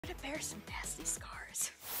gonna bear some nasty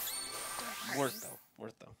scars. Worth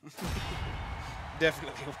though.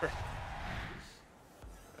 Definitely worth.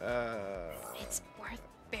 It's worth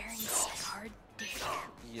bearing scarred dick.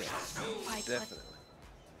 Yes, definitely.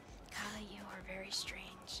 Kyle, you are very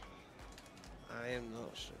strange. I am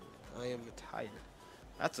not sure. I am tired.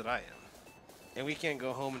 That's what I am. And we can't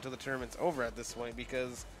go home until the tournament's over at this point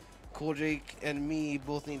because CoolJake and me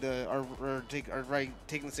both need to are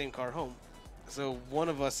taking the same car home. So one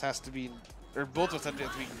of us has to be, or both of us have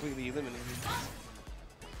to be completely eliminated,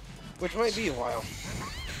 which might be a while.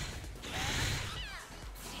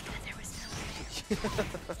 There was no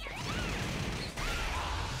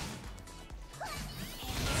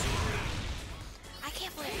I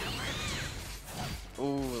can't believe that worked.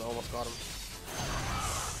 Ooh, almost got him.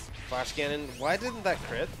 Flash cannon. Why didn't that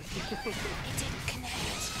crit? It didn't connect.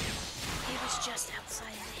 He was just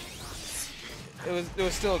outside of the hitbox. It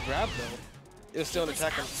was still a grab though. It was still an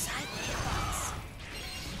attack. Outside the hitbox.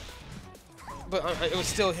 But it was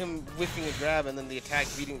still him whiffing a grab and then the attack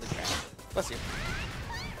beating the grab. Bless you.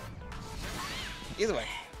 Either way,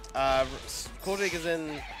 CoolJake is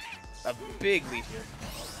in a big lead here.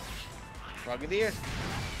 Frogadier.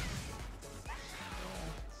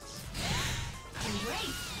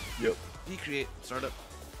 Yep. Decreate. Startup.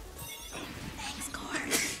 Thanks, Corp.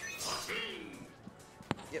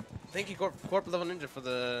 Yep. Thank you, Corp Level Ninja, for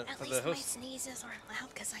the At for least the host. my sneezes aren't loud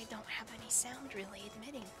because I don't have any sound really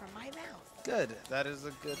emitting from my mouth. Good. That is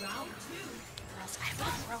a good. Or else I would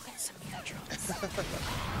have broken some eardrums.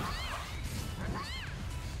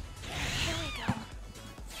 Here we go.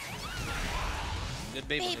 Good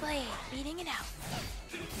baby. Beyblade, beating it out.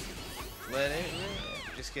 Let it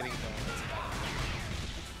rip. Just kidding.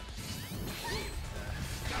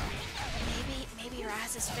 Maybe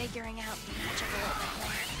Raz is figuring out the magic a little bit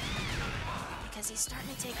more. Because he's starting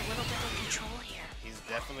to take a little bit of control here. He's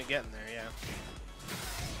definitely getting there, yeah.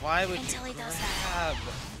 Why would Until you he does grab?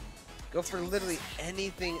 Go for literally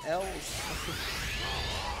anything else.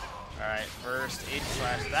 Alright, first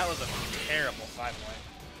Aegislash. That was a terrible 5-way.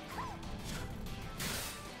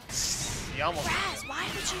 He almost. Raz, why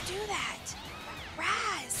would you do that?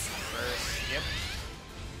 Raz! First, yep.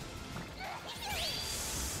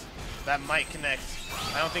 That might connect.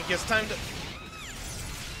 I don't think he has time to.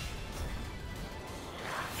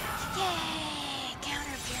 Yay!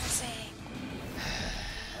 Counter piercing.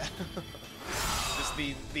 Just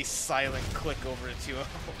the silent click over it too.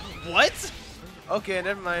 What? Okay,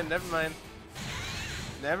 never mind. Never mind.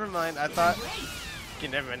 Never mind. I thought. Okay,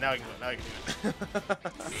 never mind. Now we can go. Now we can do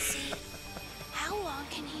it. See, how long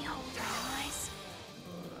can he hold on, guys?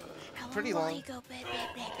 How long Pretty will long. he go?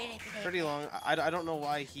 Pretty long. I don't know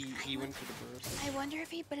why he went for the burst. I wonder if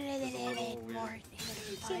he put it in more.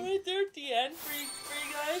 So right there at the end for you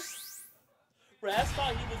guys, Raz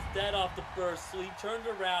thought he was dead off the burst, so he turned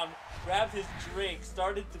around, grabbed his drink,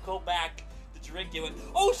 started to go back to drink it, went,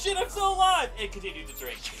 oh shit, I'm still alive, and continued to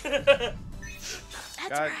drink. That's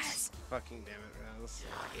God Raz. fucking damn it, Raz.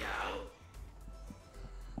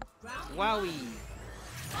 Wowie.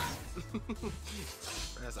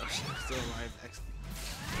 Raz, I'm still alive. Excellent.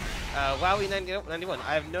 Wowie 91.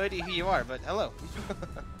 I have no idea who you are, but hello.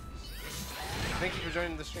 Thank you for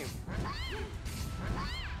joining the stream.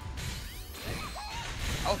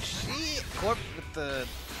 Oh shit! Corp with the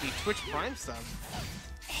Twitch Prime sub.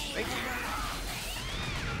 Thank you.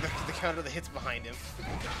 The counter that hits behind him.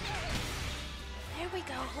 There we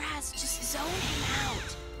go, Raz. Just zone him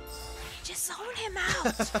out. Just zone him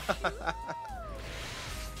out.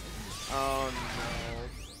 Oh no.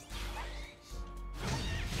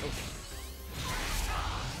 Oh.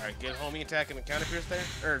 Alright, good homing attack and a counter pierce there.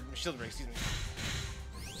 Or shield break, excuse me.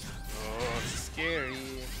 Oh, it's scary.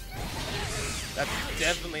 That's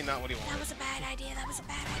definitely not what he wanted. That was a bad idea. That was a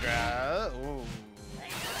bad idea. Ooh.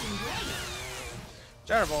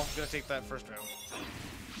 Gyro Ball, gonna take that first round.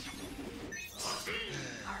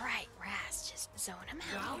 Alright, Raz, just zone him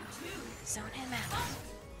out. Zone him out.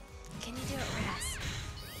 Can you do it, Raz?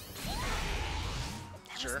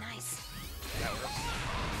 That Sure. was nice. That works.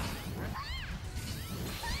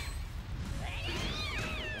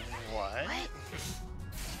 What? What?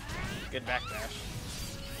 Good backdash.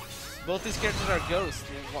 Both these characters are ghosts.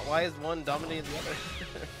 Why is one dominating the other?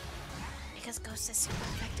 Because Ghost is super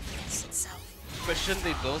effective against itself. But shouldn't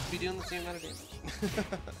they both be doing the same amount of damage?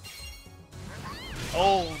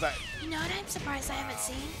 Oh, that. You know what I'm surprised I haven't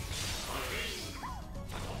seen?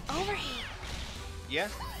 Overheat. Yeah.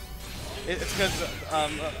 It's because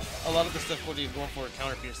a lot of the stuff what he's going for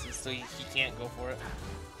counter pierces, so he can't go for it.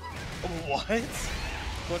 What?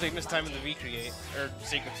 CoolJake missed time in the recreate or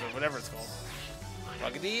sequence or whatever it's called.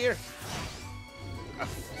 Frogadier.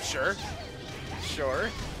 Sure. Sure.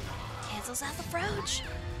 Cancels out the Froge.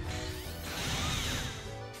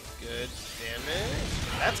 Good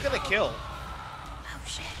damage. That's gonna kill. Oh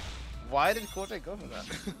shit. Why did CoolJake go for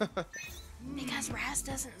that? Because Raz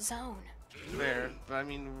doesn't zone. Fair, but I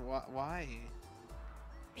mean, why?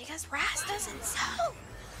 Because Raz doesn't zone.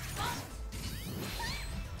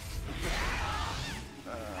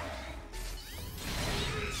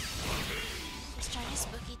 Just trying to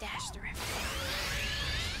spooky dash through everything.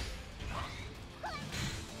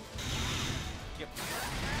 Yep.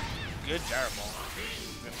 Good gyro ball.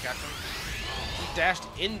 Gonna catch him. He dashed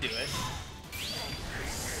into it.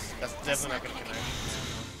 That's definitely not gonna connect.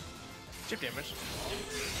 Chip damage.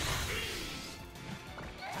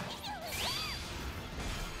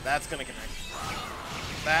 That's gonna connect.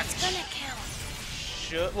 That's Gonna count.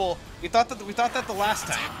 should. Well, we thought that the last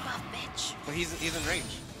Attack time, buff, bitch. but he's in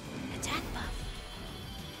range. Attack buff.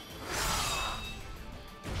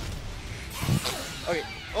 Okay.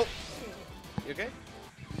 Oh. You okay?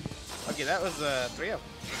 Okay, that was 3-0.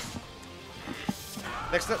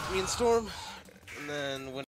 Next up, me and Storm, and then when.